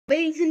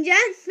Ladies and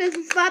gents, this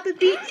is Boppa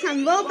Beats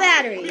on low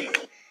batteries.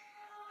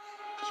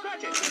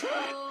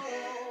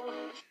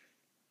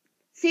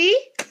 See?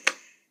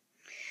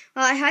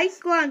 High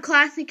score on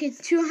Classic is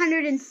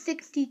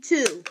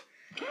 262.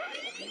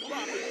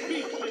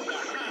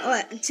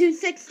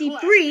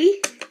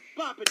 263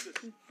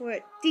 for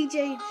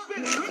DJ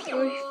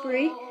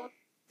 43.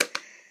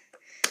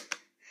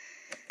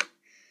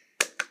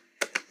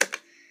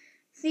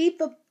 See,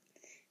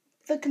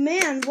 the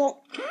command won't,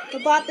 the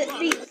Boppa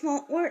Beats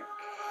won't work.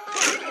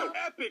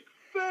 Epic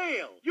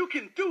fail! You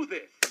can do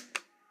this!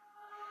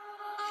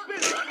 Spin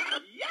it!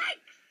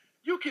 Yikes!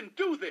 You can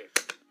do this!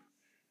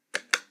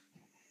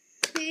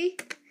 See?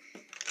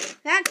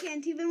 That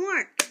can't even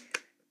work.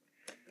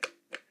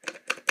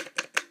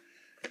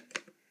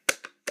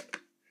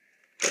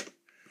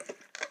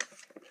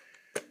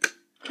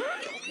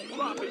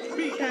 Boppa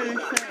Beats in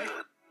the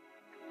house.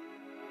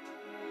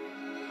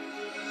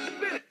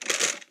 Spin it!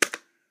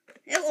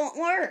 It won't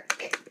work.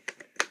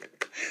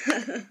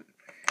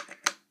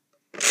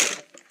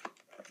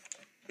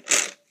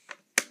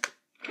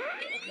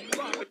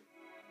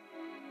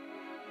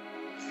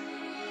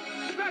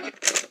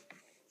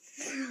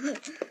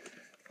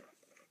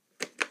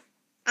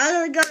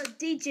 I'm gonna go to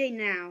DJ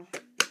now.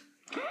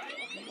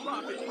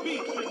 Boppa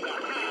Beats in the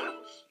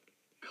house.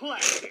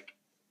 Classic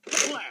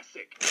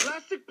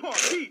part.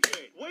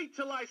 DJ, wait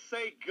till I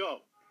say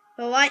go.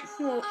 The lights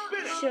will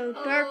show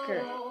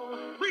darker.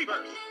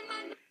 Reverse.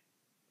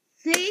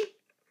 See?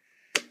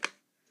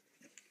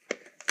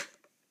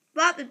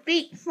 Boppa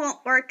Beats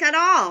won't work at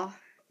all.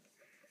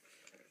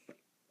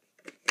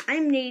 I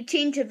need to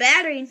change the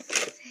batteries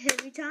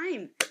every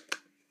time.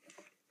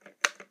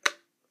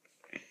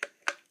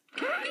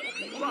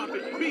 Boppa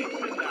Beats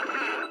in the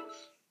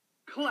house.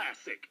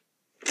 Classic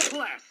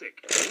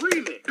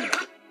remix.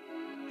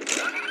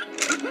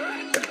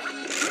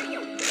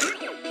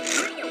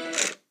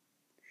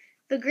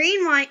 The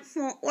green lights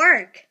won't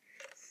work.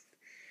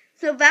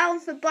 So that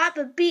was the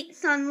Boppa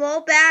Beats on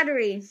low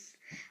batteries.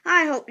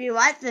 I hope you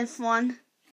like this one.